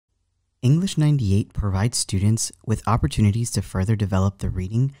English 98 provides students with opportunities to further develop their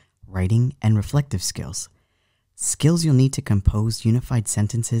reading, writing, and reflective skills. Skills you'll need to compose unified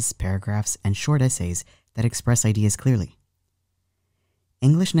sentences, paragraphs, and short essays that express ideas clearly.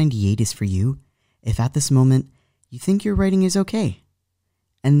 English 98 is for you if at this moment you think your writing is okay,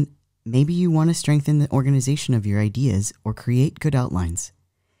 and maybe you want to strengthen the organization of your ideas or create good outlines.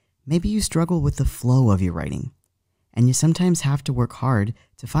 Maybe you struggle with the flow of your writing, and you sometimes have to work hard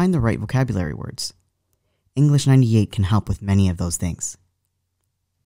to find the right vocabulary words. English 98 can help with many of those things.